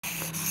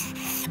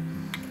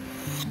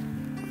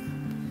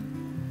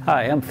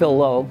Hi, I'm Phil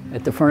Lowe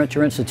at the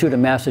Furniture Institute of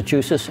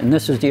Massachusetts, and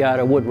this is The Art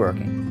of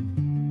Woodworking.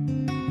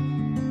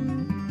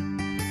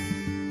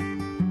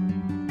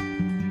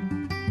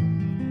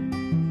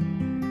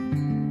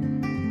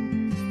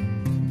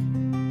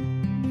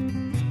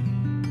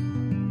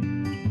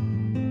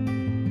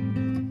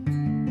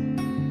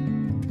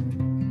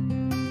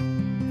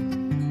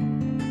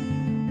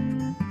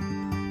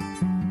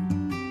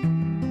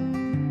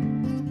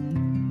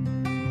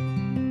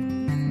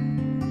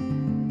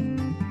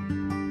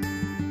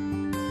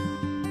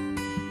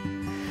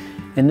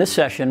 In this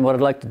session, what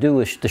I'd like to do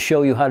is to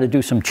show you how to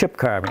do some chip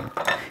carving.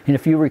 And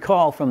if you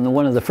recall from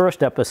one of the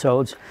first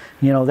episodes,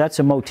 that's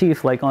a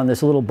motif like on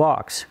this little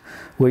box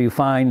where you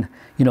find,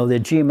 the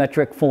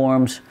geometric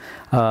forms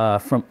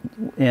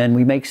and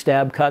we make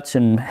stab cuts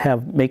and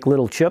make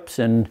little chips,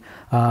 and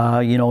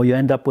you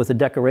end up with a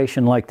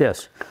decoration like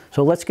this.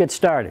 So let's get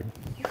started.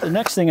 The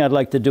next thing I'd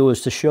like to do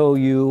is to show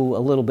you a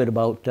little bit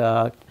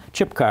about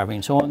chip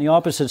carving. So on the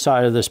opposite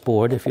side of this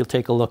board, if you'll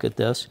take a look at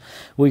this,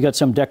 we got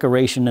some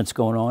decoration that's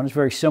going on. It's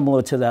very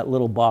similar to that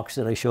little box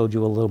that I showed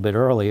you a little bit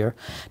earlier.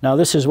 Now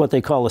this is what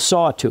they call a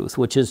sawtooth,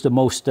 which is the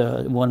most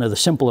one of the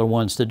simpler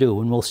ones to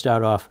do, and we'll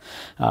start off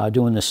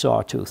doing the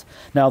sawtooth.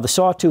 Now the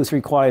sawtooth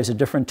requires a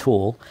different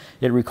tool.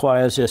 It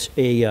requires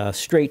a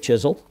straight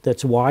chisel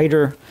that's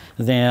wider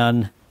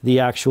than the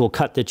actual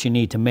cut that you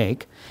need to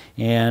make,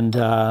 and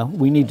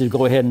we need to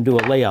go ahead and do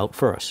a layout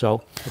first.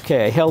 So,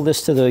 okay, I held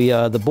this to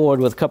the board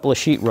with a couple of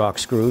sheetrock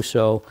screws.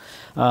 So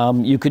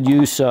you could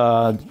use,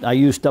 I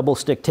use double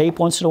stick tape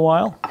once in a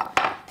while,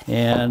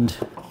 and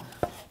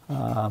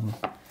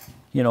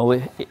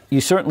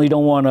you certainly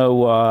don't want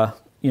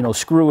to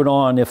screw it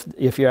on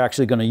if you're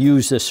actually going to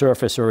use this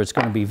surface or it's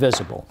going to be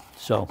visible.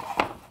 So,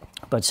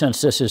 but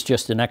since this is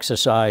just an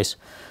exercise,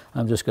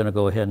 I'm just going to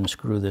go ahead and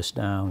screw this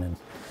down. And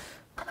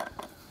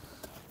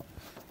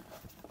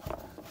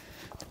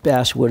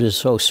basswood is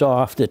so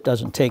soft it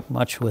doesn't take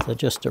much with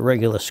just a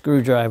regular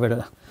screwdriver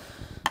to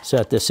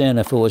set this in.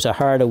 If it was a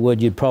harder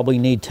wood, you'd probably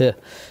need to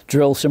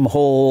drill some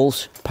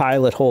holes,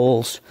 pilot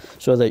holes,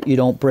 so that you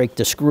don't break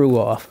the screw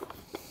off.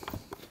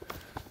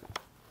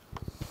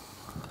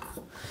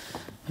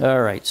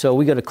 All right, so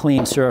we got a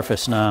clean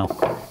surface now,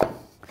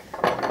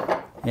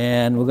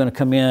 and we're going to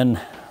come in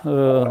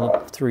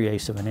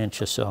 3/8 of an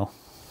inch or so,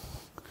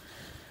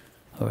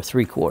 or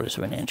 3/4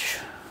 of an inch.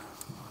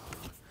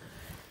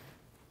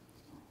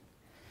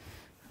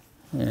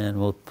 And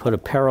we'll put a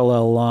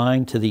parallel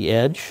line to the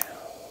edge,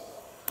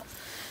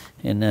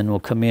 and then we'll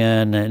come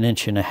in 1.5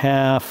 inches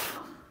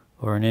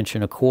or 1 1/4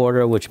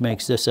 inches, which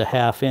makes this a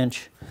 1/2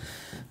 inch.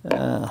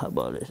 How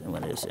about it?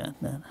 What is that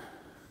then?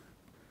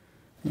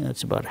 Yeah,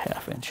 it's about a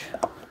 1/2 inch.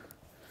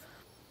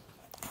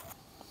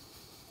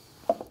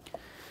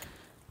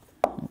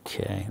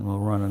 Okay, and we'll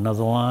run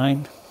another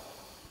line.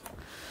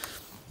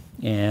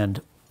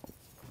 And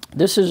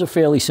this is a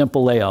fairly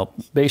simple layout.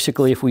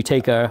 Basically, if we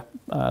take a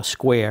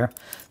square,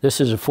 this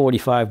is a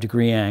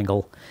 45-degree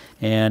angle,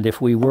 and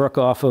if we work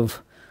off of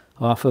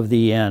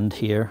the end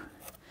here,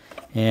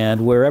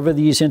 and wherever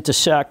these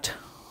intersect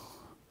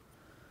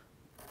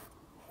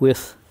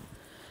with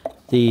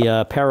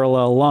the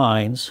parallel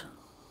lines,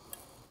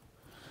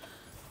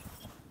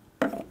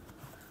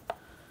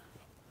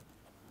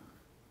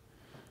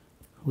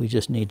 we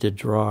just need to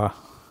draw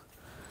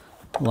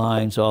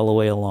lines all the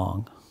way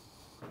along.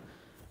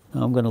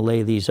 Now I'm going to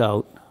lay these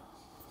out.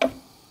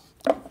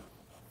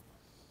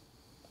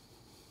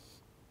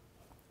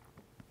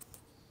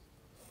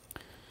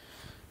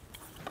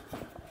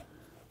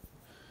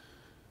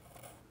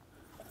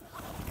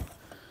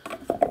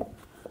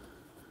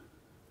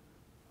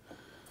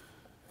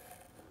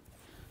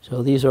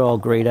 So these are all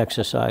great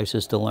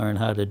exercises to learn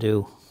how to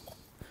do.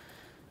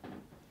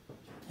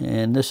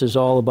 And this is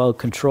all about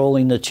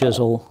controlling the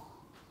chisel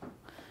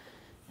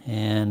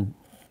and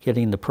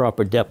getting the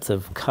proper depth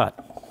of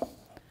cut.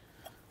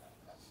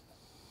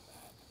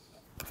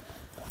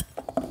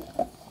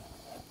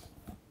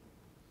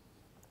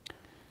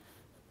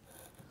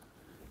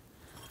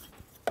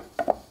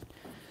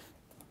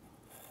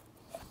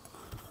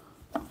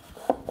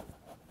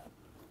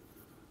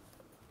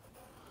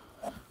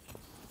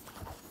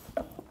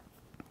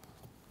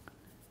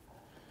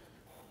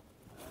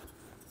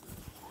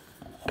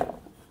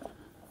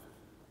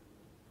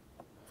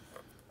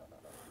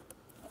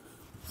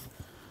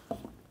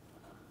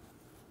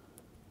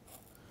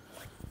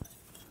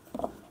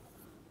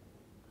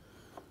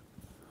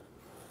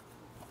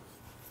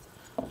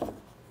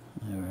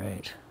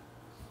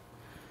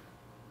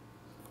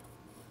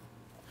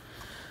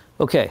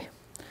 Okay,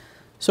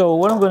 so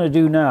what I'm going to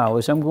do now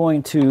is I'm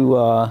going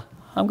to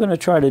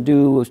try to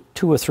do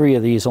 2 or 3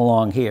 of these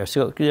along here.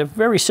 So they're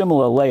very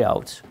similar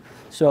layouts.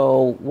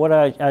 So what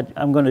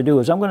I'm going to do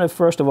is I'm going to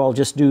first of all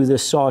just do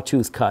this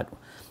sawtooth cut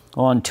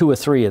on 2 or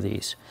 3 of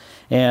these.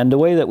 And the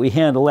way that we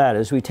handle that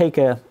is we take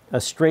a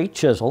straight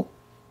chisel,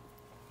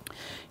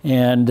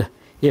 and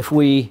if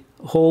we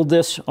hold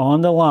this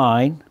on the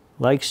line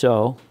like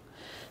so.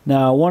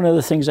 Now, one of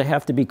the things I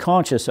have to be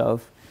conscious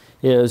of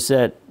is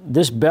that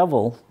this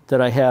bevel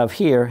that I have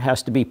here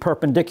has to be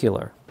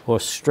perpendicular. or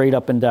straight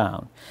up and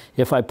down.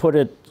 If I put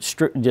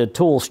the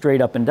tool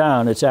straight up and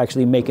down, it's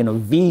actually making a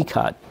V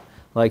cut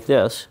like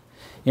this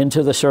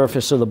into the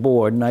surface of the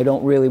board, and I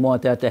don't really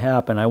want that to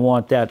happen. I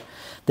want that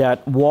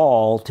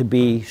wall to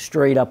be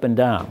straight up and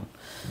down.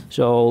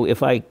 So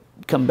if I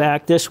come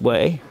back this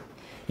way,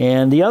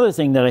 and the other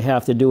thing that I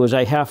have to do is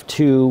I have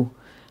to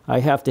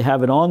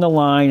have it on the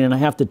line, and I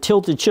have to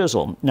tilt the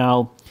chisel.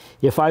 Now,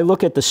 if I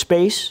look at the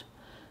space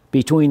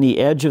between the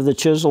edge of the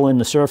chisel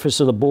and the surface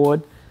of the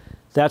board,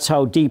 that's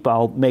how deep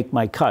I'll make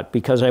my cut,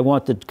 because I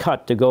want the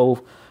cut to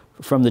go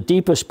from the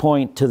deepest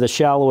point to the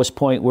shallowest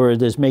point where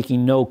there's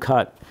making no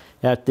cut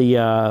at the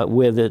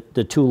where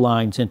the two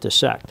lines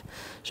intersect.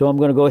 So I'm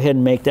going to go ahead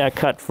and make that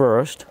cut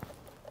first.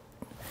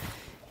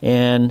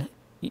 And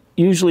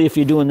usually if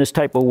you're doing this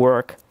type of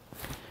work,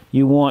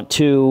 you want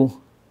to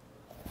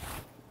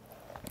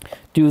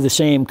do the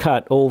same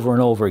cut over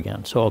and over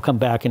again. So I'll come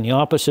back in the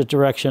opposite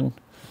direction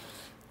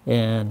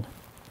and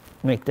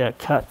make that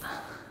cut.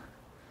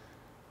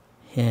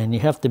 And you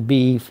have to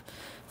be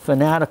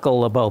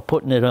fanatical about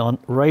putting it on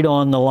right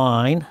on the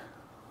line.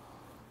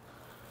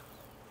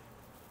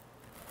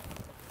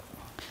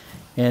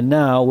 And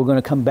now we're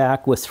going to come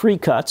back with 3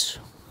 cuts.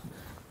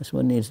 This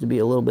one needs to be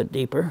a little bit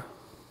deeper.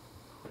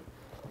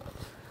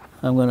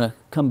 I'm going to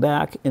come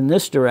back in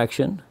this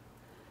direction,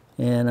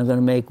 and I'm going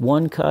to make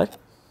 1 cut,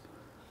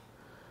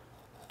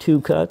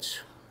 2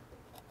 cuts,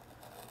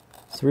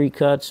 3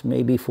 cuts,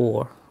 maybe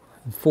 4.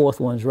 The 4th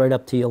one's right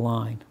up to your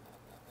line.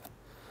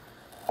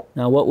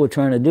 Now what we're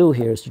trying to do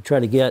here is to try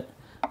to get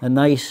a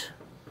nice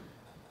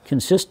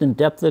consistent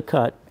depth of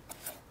cut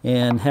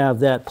and have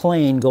that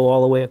plane go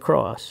all the way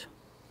across.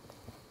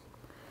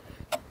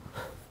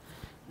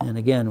 And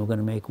again, we're going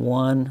to make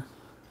 1,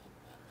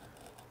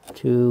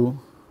 2,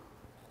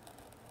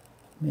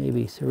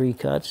 maybe 3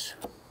 cuts.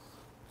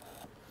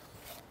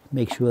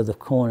 Make sure the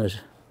corners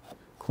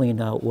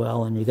cleaned out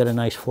well and you get a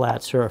nice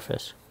flat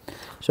surface.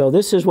 So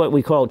this is what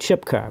we call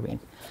chip carving.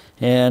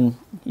 And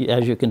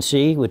as you can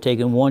see, we're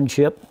taking 1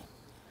 chip,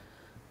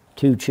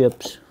 2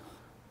 chips,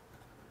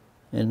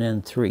 and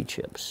then 3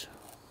 chips.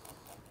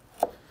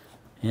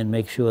 And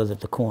make sure that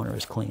the corner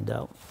is cleaned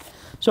out.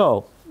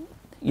 So,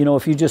 you know,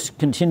 if you just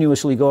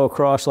continuously go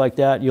across like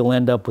that, you'll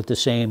end up with the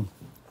same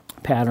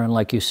pattern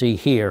like you see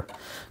here,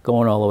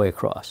 going all the way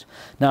across.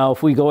 Now,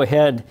 if we go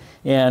ahead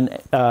and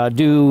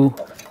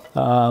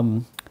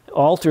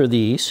alter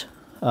these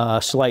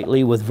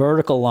slightly with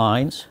vertical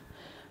lines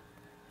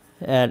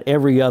at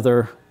every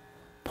other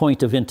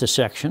point of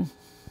intersection,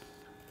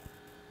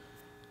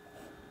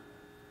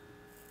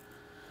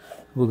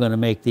 we're going to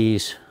make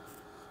these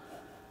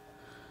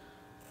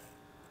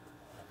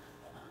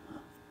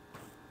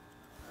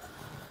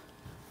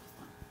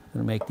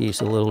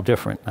a little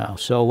different now.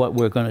 So what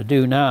we're going to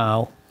do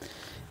now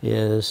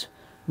is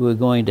we're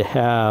going to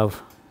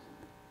have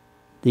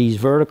these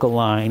vertical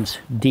lines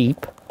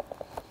deep,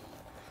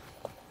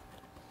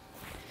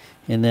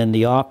 and then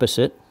the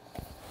opposite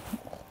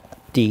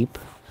deep,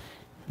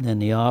 and then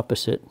the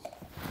opposite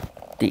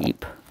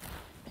deep,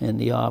 and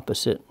the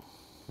opposite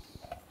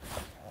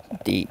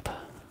deep,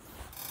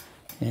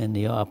 and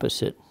the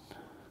opposite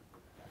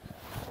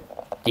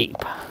deep.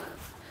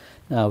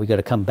 Now we got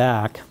to come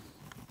back,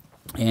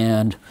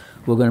 and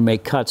we're going to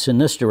make cuts in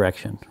this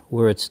direction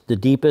where it's the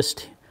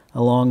deepest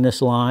along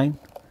this line.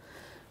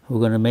 We're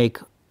going to make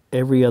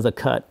every other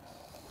cut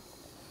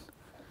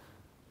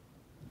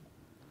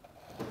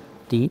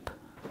deep,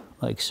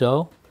 like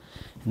so.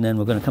 And then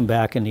we're going to come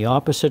back in the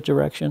opposite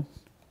direction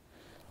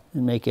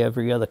and make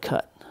every other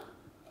cut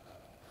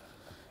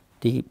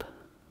deep.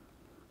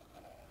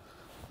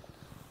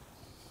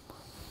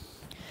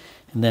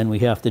 And then we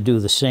have to do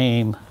the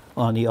same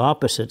on the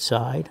opposite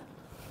side.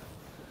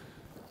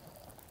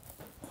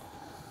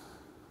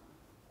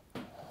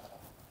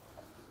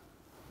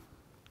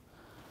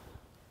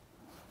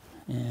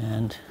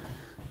 And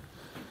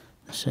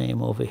the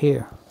same over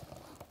here.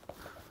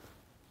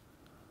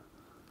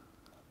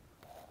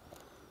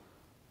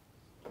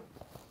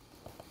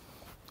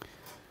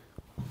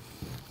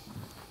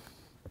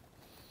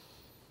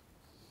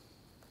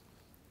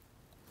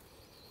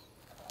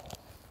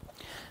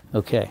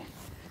 Okay,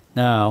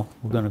 now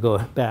we're going to go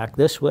back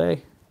this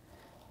way.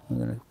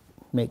 We're going to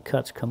make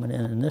cuts coming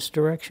in this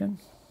direction.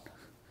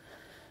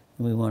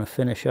 And we want to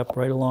finish up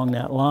right along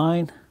that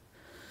line.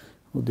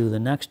 We'll do the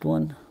next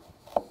one.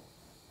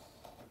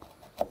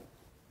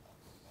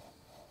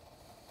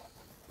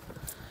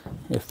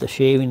 If the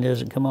shaving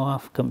doesn't come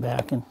off, come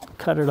back and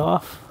cut it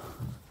off.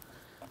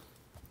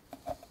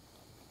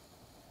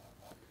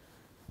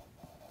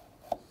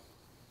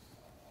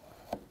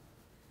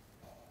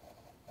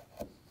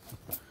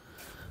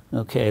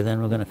 Okay,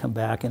 then we're going to come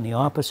back in the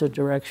opposite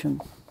direction.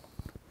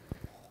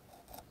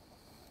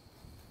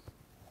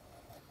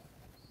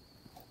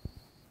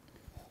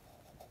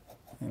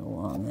 And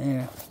along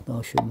there,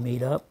 those should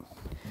meet up.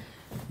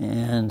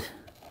 And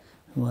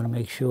we want to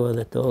make sure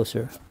that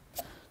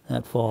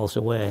that falls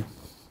away.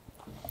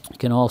 You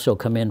can also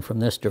come in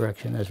from this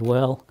direction as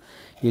well.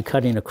 You're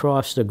cutting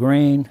across the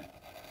grain.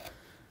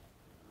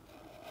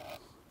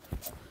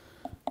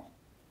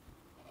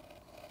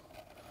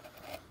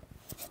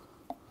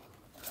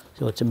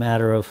 So it's a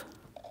matter of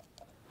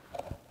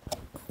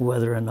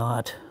whether or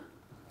not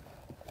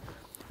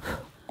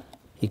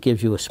it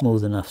gives you a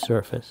smooth enough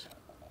surface.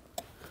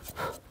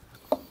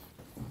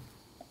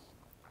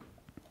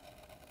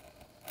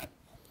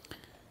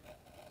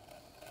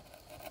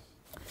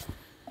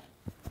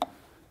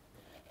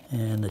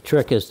 And the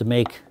trick is to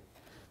make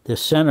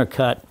this center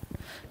cut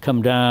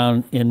come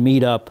down and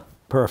meet up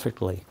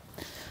perfectly.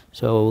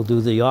 So we'll do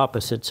the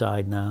opposite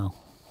side now.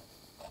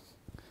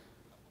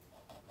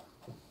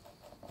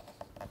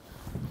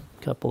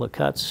 Couple of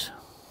cuts.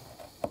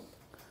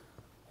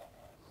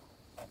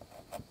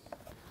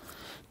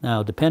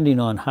 Now, depending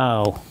on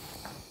how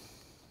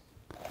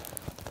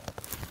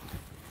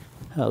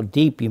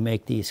deep you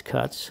make these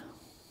cuts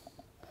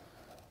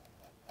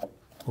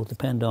will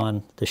depend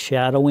on the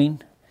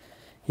shadowing.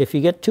 If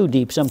you get too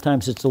deep,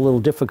 sometimes it's a little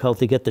difficult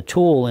to get the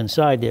tool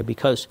inside there,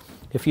 because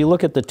if you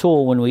look at the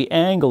tool, when we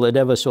angle it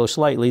ever so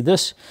slightly,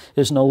 this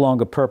is no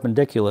longer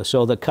perpendicular,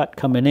 so the cut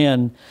coming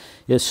in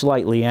is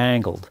slightly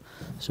angled.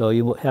 So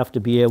you have to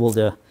be able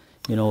to,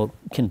 you know,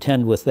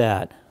 contend with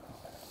that.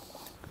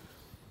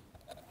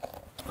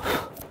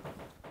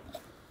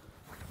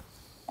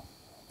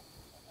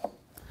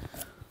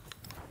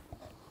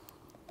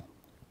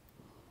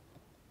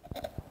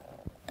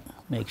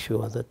 Make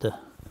sure that the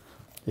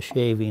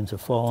shavings are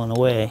falling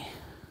away.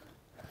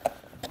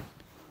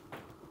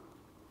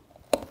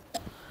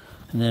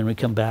 And then we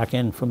come back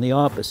in from the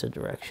opposite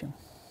direction.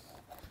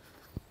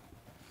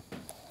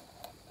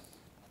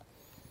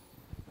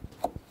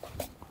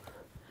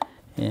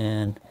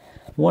 And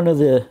one of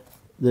the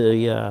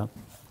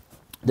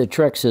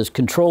tricks is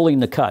controlling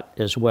the cut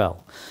as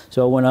well.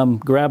 So when I'm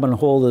grabbing a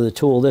hold of the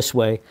tool this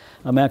way,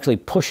 I'm actually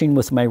pushing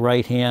with my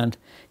right hand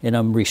and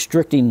I'm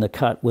restricting the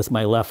cut with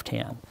my left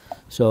hand.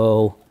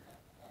 So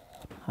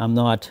I'm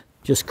not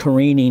just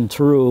careening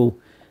through,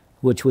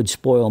 which would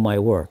spoil my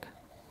work.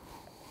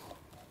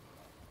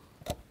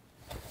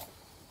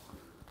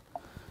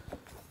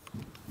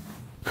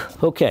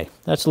 Okay,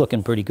 that's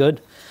looking pretty good.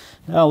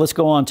 Now let's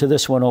go on to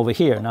this one over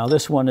here. Now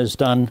this one is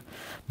done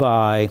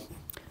by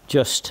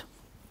just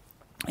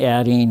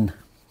adding,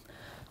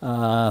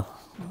 let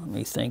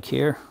me think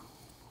here.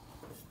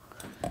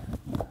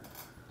 I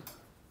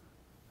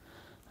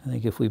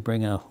think if we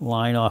bring a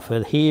line off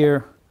of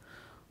here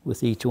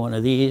with each one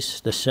of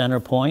these, the center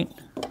point,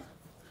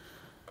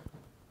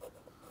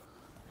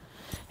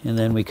 and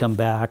then we come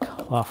back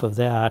off of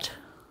that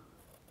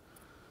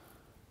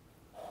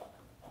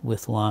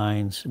with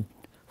lines,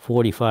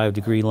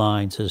 45-degree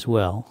lines as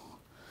well.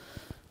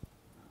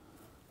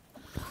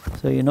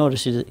 So you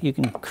notice that you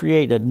can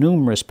create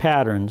numerous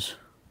patterns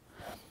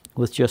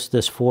with just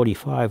this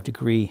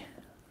 45-degree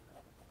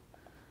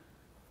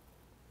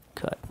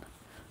cut.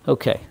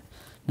 Okay,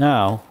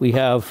 now we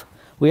have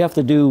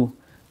to do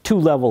two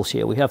levels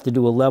here. We have to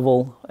do a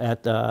level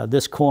at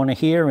this corner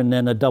here, and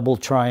then a double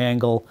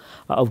triangle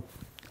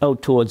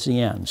out towards the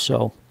end.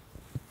 So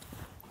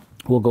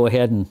we'll go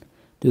ahead and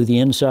do the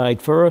inside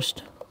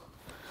first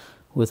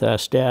with our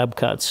stab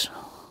cuts.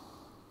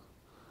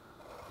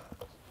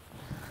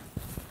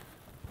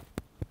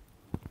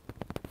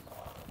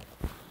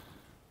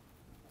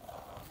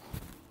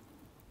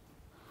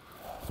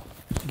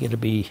 You got to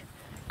be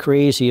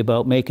crazy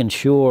about making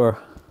sure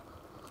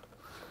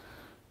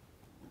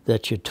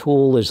that your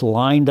tool is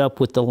lined up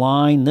with the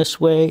line this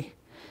way,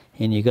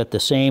 and you got the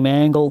same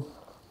angle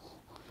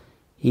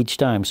each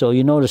time. So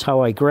you notice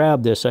how I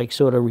grab this, I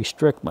sort of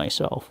restrict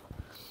myself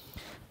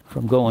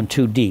from going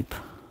too deep.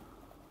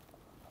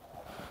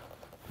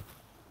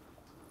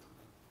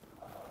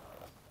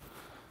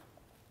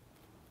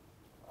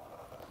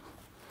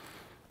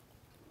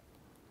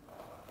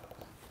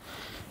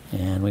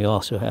 And we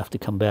also have to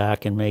come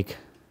back and make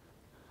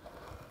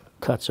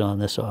cuts on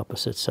this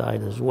opposite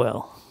side as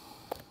well.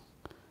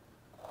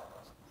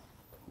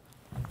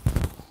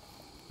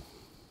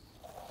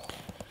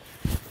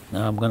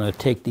 Now I'm going to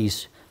take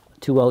these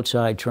two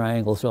outside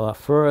triangles off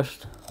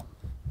first,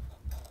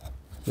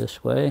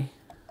 this way.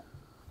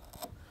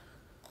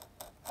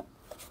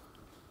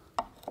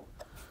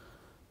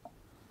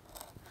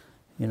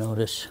 You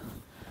notice,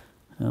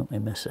 oh, I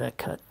missed that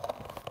cut.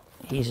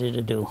 Easy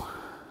to do.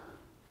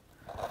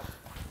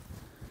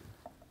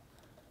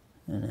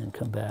 And then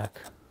come back.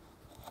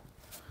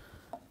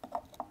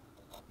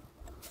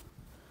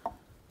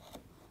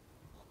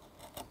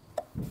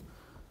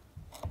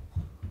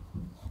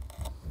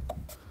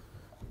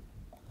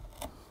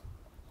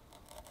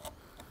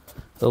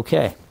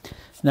 Okay,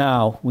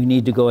 now we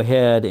need to go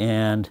ahead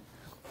and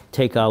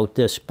take out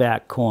this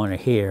back corner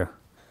here,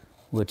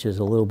 which is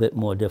a little bit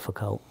more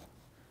difficult.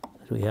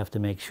 We have to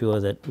make sure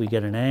that we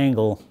get an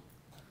angle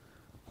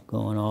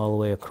going all the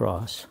way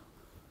across.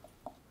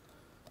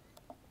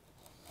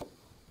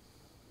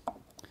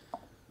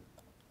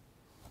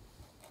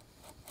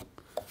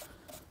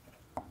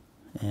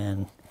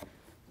 And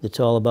it's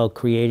all about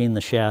creating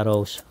the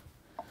shadows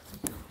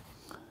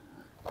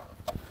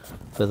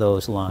for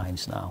those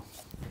lines now.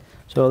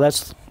 So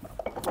that's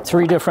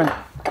three different,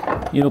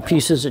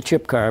 pieces of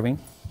chip carving,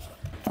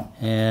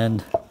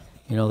 and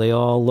they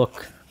all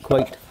look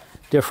quite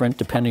different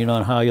depending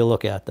on how you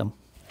look at them.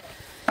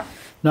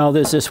 Now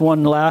there's this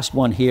one last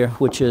one here,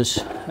 which is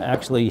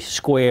actually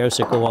squares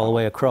that go all the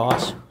way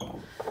across.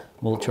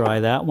 We'll try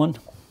that one.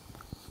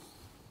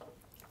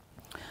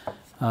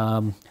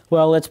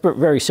 Well, it's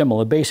very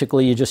similar.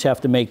 Basically, you just have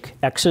to make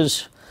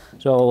X's.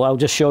 So I'll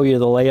just show you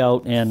the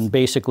layout, and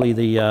basically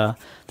the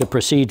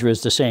procedure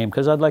is the same,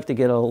 because I'd like to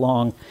get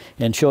along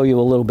and show you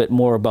a little bit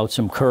more about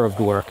some curved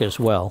work as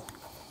well.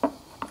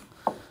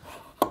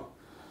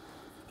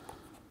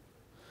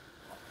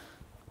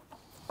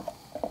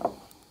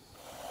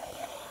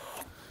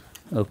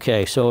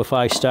 Okay, so if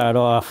I start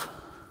off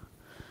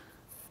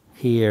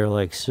here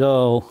like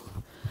so,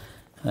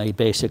 I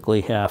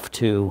basically have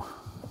to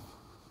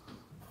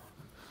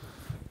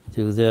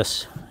do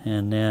this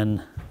and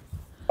then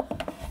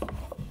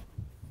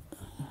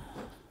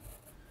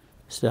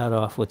start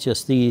off with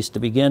just these to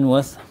begin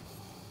with.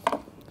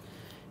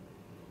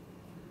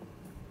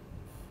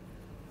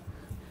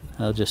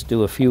 I'll just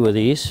do a few of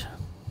these.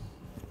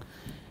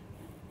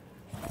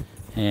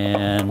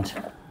 And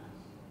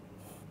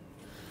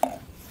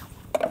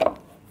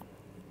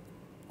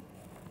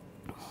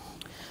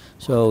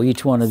so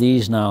each one of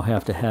these now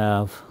have to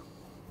have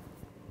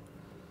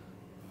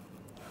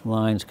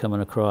lines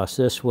coming across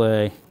this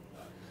way.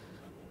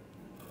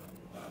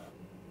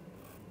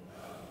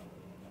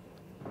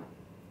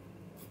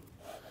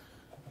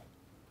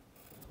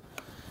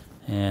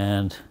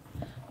 And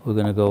we're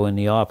going to go in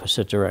the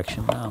opposite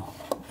direction now,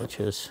 which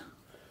is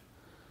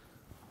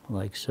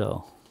like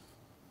so.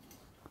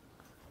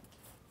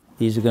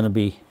 These are going to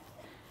be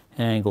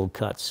angled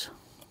cuts.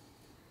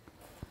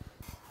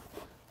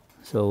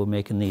 So we're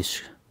making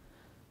these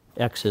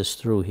X's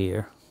through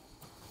here.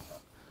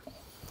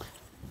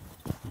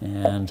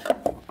 And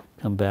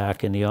come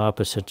back in the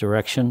opposite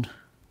direction.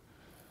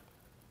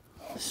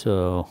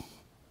 So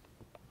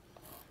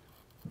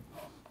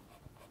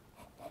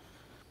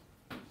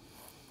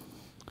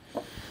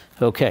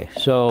okay,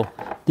 so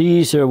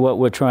these are what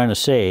we're trying to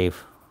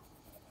save.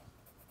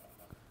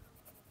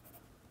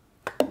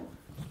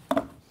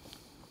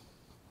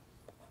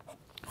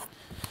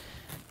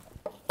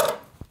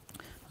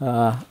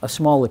 A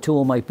smaller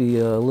tool might be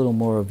a little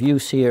more of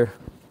use here.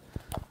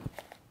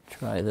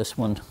 Try this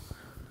one.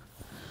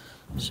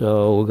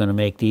 So we're going to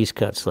make these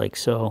cuts like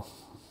so.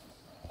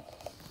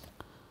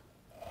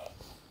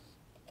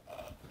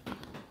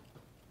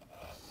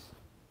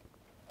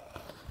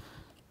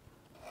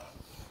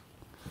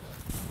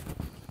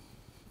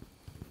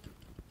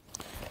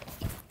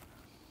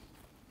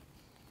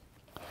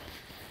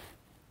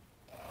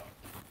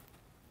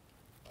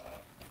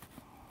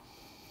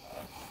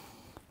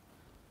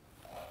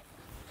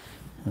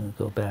 And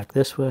go back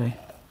this way.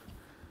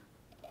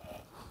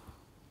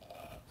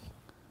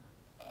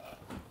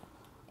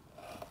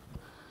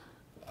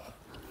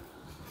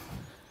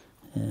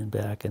 And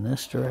back in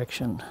this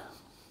direction.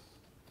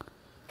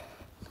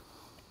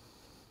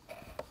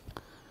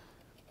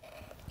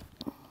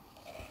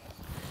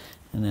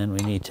 And then we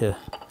need to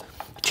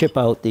chip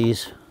out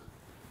these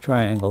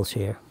triangles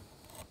here.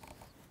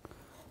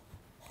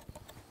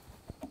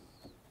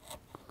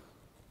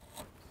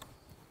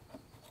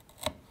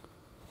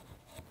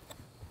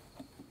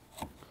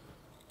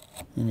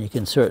 And you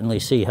can certainly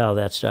see how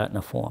that's starting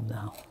to form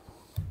now.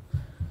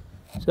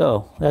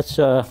 So that's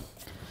a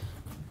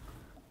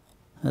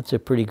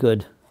pretty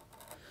good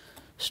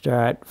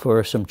start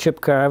for some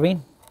chip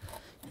carving.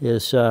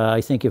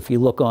 I think if you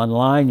look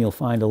online, you'll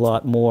find a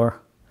lot more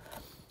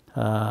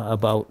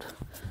about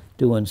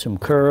doing some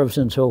curves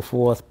and so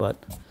forth, but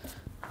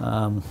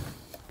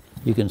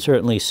you can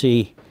certainly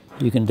see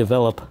you can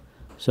develop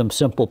some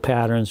simple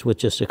patterns with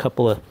just a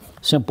couple of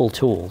simple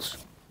tools.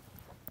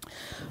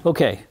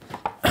 Okay,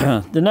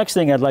 the next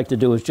thing I'd like to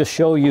do is just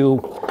show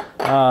you,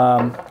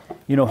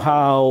 you know,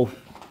 how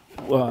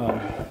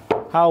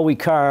we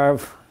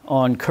carve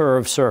on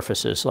curved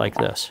surfaces like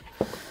this.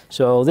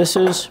 So this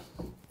is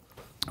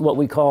what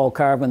we call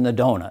carving the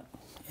donut.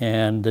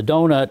 And the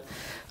donut,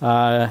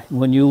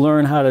 when you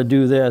learn how to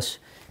do this,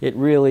 it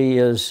really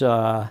is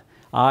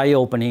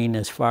eye-opening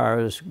as far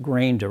as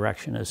grain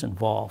direction is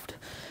involved.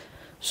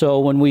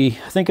 So when we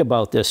think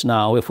about this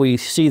now, if we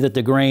see that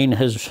the grain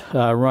is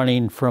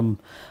running from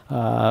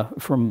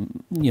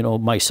you know,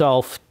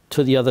 myself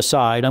to the other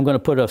side, I'm going to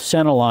put a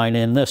center line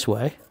in this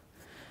way.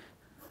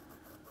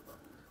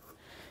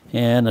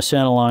 And a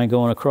center line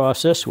going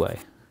across this way.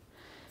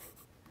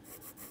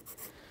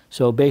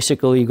 So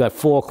basically you've got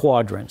 4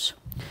 quadrants.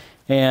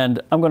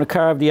 And I'm going to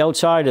carve the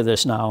outside of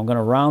this now. I'm going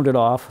to round it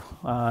off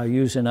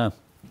using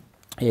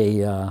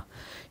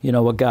you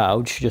know, a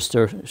gouge just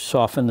to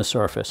soften the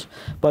surface.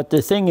 But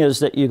the thing is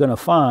that you're going to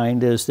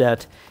find is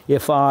that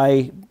if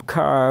I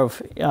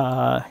carve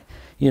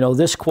you know,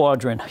 this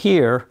quadrant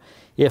here,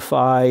 if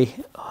I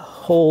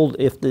hold,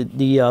 if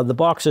the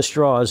box of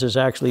straws is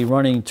actually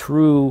running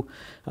through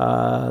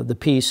the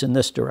piece in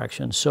this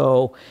direction.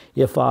 So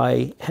if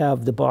I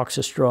have the box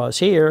of straws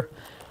here,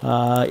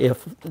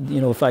 if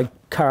you know, if I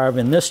carve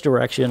in this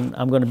direction,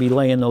 I'm going to be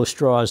laying those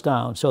straws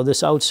down. So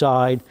this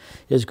outside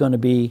is going to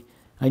be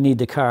I need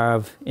to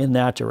carve in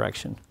that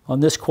direction.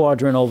 On this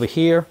quadrant over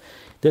here,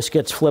 this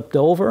gets flipped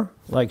over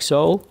like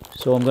so.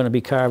 So I'm going to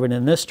be carving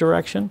in this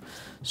direction.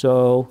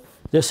 So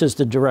this is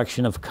the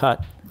direction of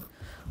cut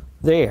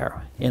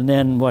there. And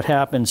then what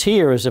happens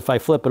here is if I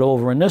flip it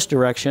over in this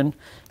direction,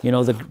 you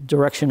know, the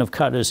direction of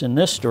cut is in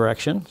this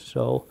direction.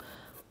 So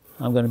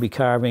I'm going to be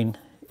carving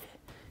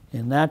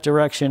in that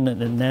direction.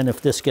 And then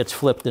if this gets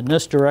flipped in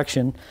this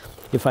direction,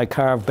 if I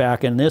carve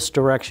back in this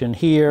direction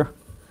here,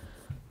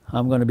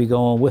 I'm going to be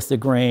going with the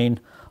grain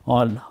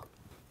on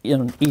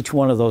in each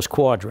one of those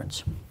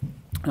quadrants.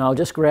 Now I'll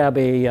just grab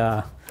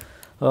a,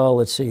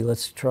 let's see,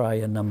 let's try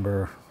a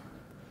number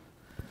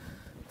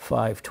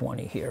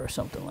 520 here or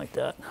something like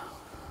that.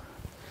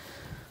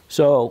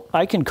 So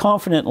I can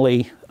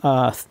confidently,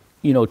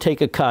 you know,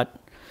 take a cut.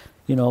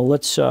 You know,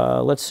 let's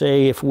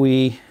say if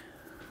we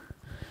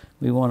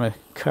want to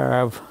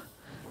carve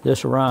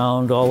this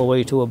round all the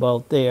way to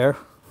about there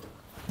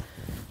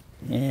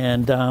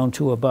and down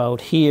to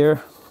about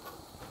here.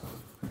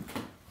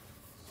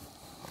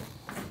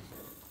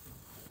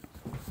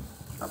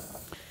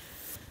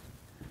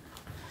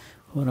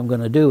 What I'm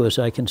going to do is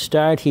I can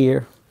start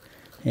here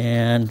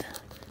and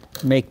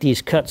make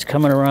these cuts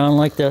coming around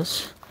like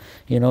this.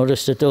 You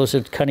notice that those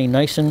are cutting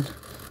nice and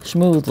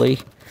smoothly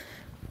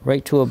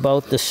right to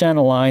about the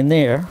center line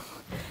there.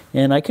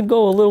 And I can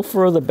go a little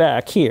further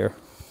back here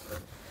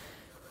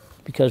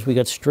because we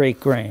got straight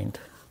grained.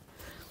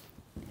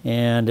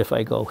 And if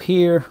I go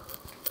here,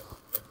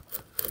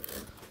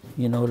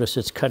 you notice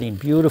it's cutting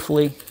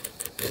beautifully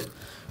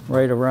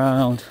right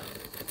around.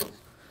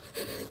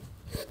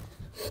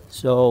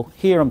 So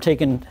here I'm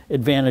taking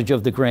advantage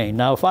of the grain.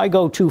 Now if I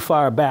go too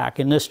far back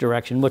in this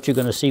direction, what you're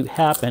going to see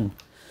happen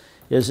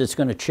is it's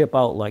going to chip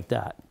out like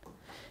that.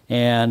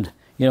 And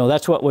you know,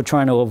 that's what we're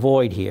trying to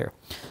avoid here.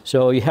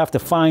 So you have to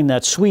find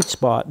that sweet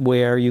spot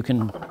where you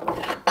can,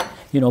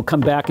 you know,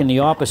 come back in the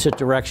opposite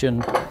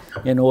direction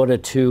in order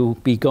to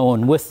be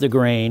going with the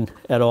grain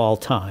at all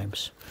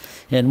times.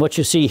 And what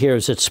you see here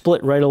is it's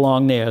split right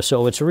along there,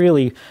 so it's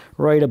really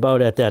right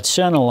about at that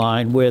center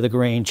line where the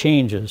grain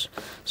changes.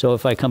 So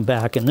if I come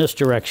back in this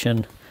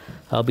direction,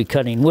 I'll be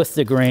cutting with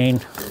the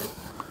grain,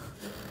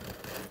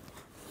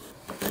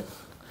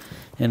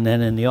 and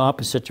then in the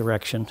opposite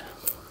direction,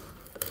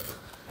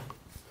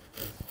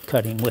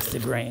 cutting with the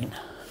grain.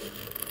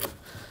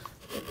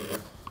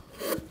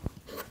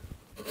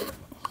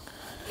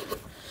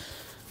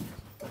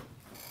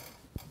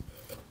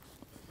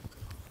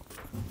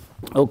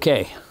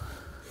 Okay.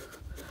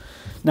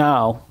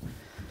 Now,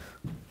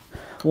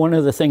 one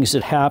of the things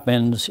that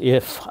happens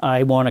if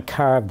I want to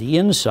carve the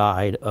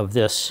inside of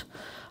this,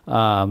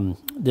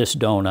 this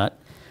donut,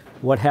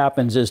 what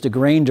happens is the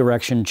grain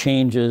direction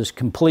changes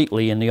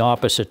completely in the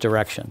opposite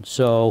direction.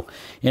 So,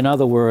 in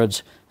other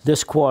words,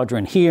 this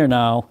quadrant here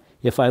now,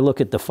 if I look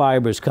at the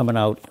fibers coming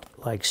out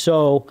like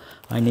so,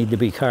 I need to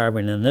be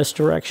carving in this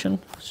direction.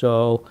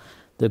 So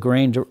the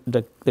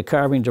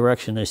carving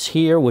direction is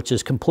here, which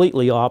is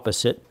completely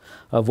opposite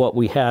of what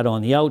we had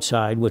on the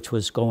outside, which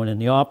was going in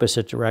the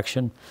opposite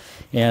direction.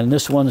 And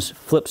this one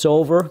flips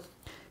over,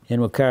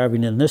 and we're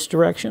carving in this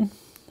direction.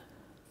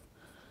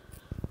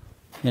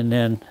 And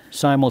then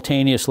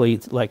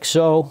simultaneously, like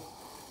so.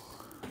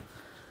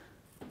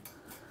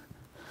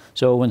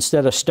 So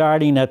instead of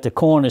starting at the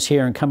corners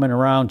here and coming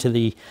around to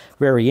the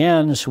very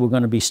ends, we're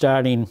going to be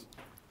starting,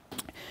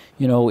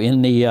 you know,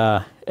 in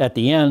the at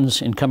the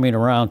ends and coming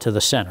around to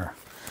the center.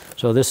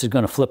 So this is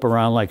going to flip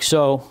around like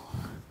so.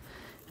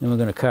 And we're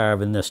going to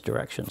carve in this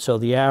direction. So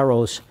the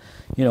arrows,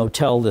 you know,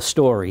 tell the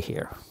story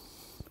here.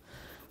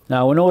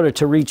 Now, in order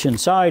to reach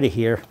inside of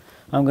here,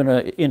 I'm going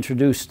to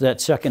introduce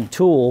that second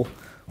tool,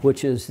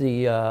 which is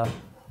the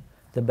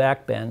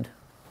back bend,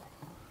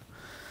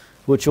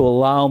 which will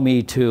allow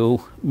me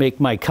to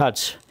make my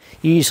cuts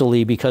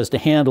easily because the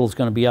handle is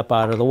going to be up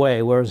out of the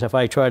way. Whereas if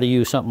I try to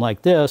use something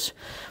like this,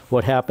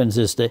 what happens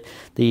is the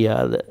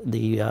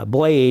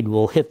blade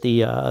will hit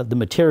the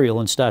material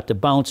and start to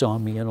bounce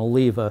on me, and it'll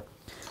leave a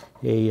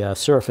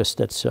surface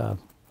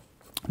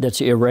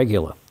that's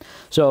irregular.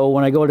 So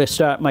when I go to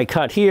start my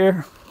cut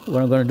here,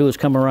 what I'm going to do is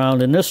come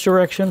around in this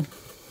direction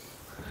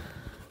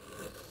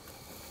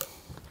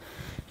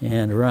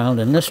and around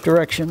in this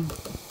direction.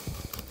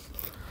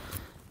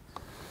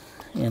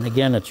 And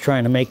again, it's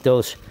trying to make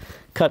those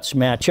cuts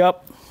match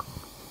up.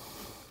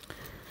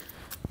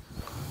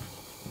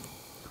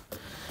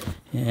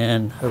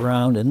 And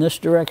around in this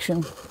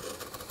direction.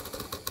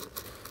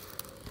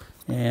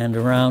 And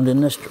around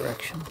in this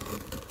direction.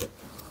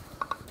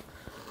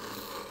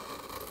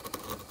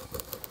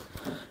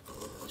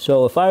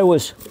 So if I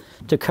was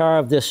to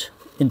carve this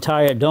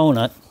entire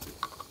donut,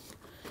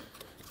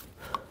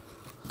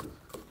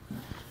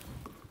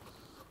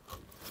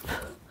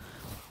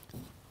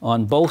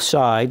 on both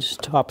sides,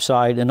 top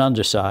side and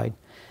underside,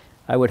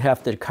 I would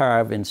have to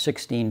carve in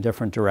 16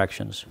 different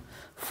directions.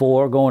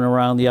 4 going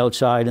around the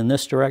outside in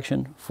this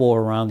direction,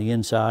 4 around the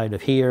inside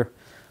of here,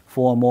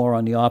 4 more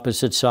on the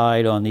opposite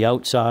side on the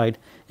outside,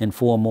 and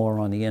 4 more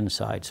on the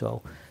inside.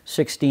 So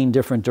 16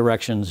 different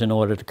directions in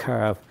order to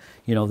carve,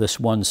 you know, this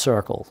one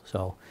circle.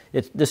 So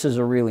this is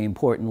a really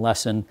important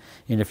lesson,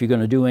 and if you're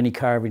going to do any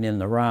carving in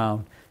the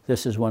round,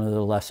 this is one of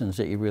the lessons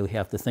that you really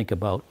have to think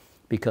about,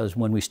 because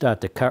when we start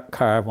to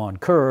carve on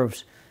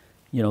curves,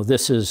 you know,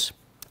 this is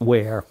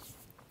where,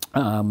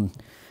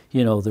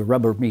 you know, the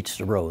rubber meets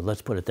the road,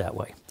 let's put it that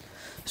way.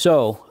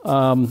 So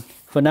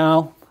for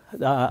now,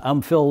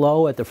 I'm Phil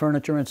Lowe at the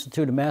Furniture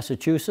Institute of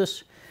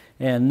Massachusetts,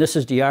 and this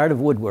is The Art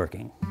of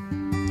Woodworking.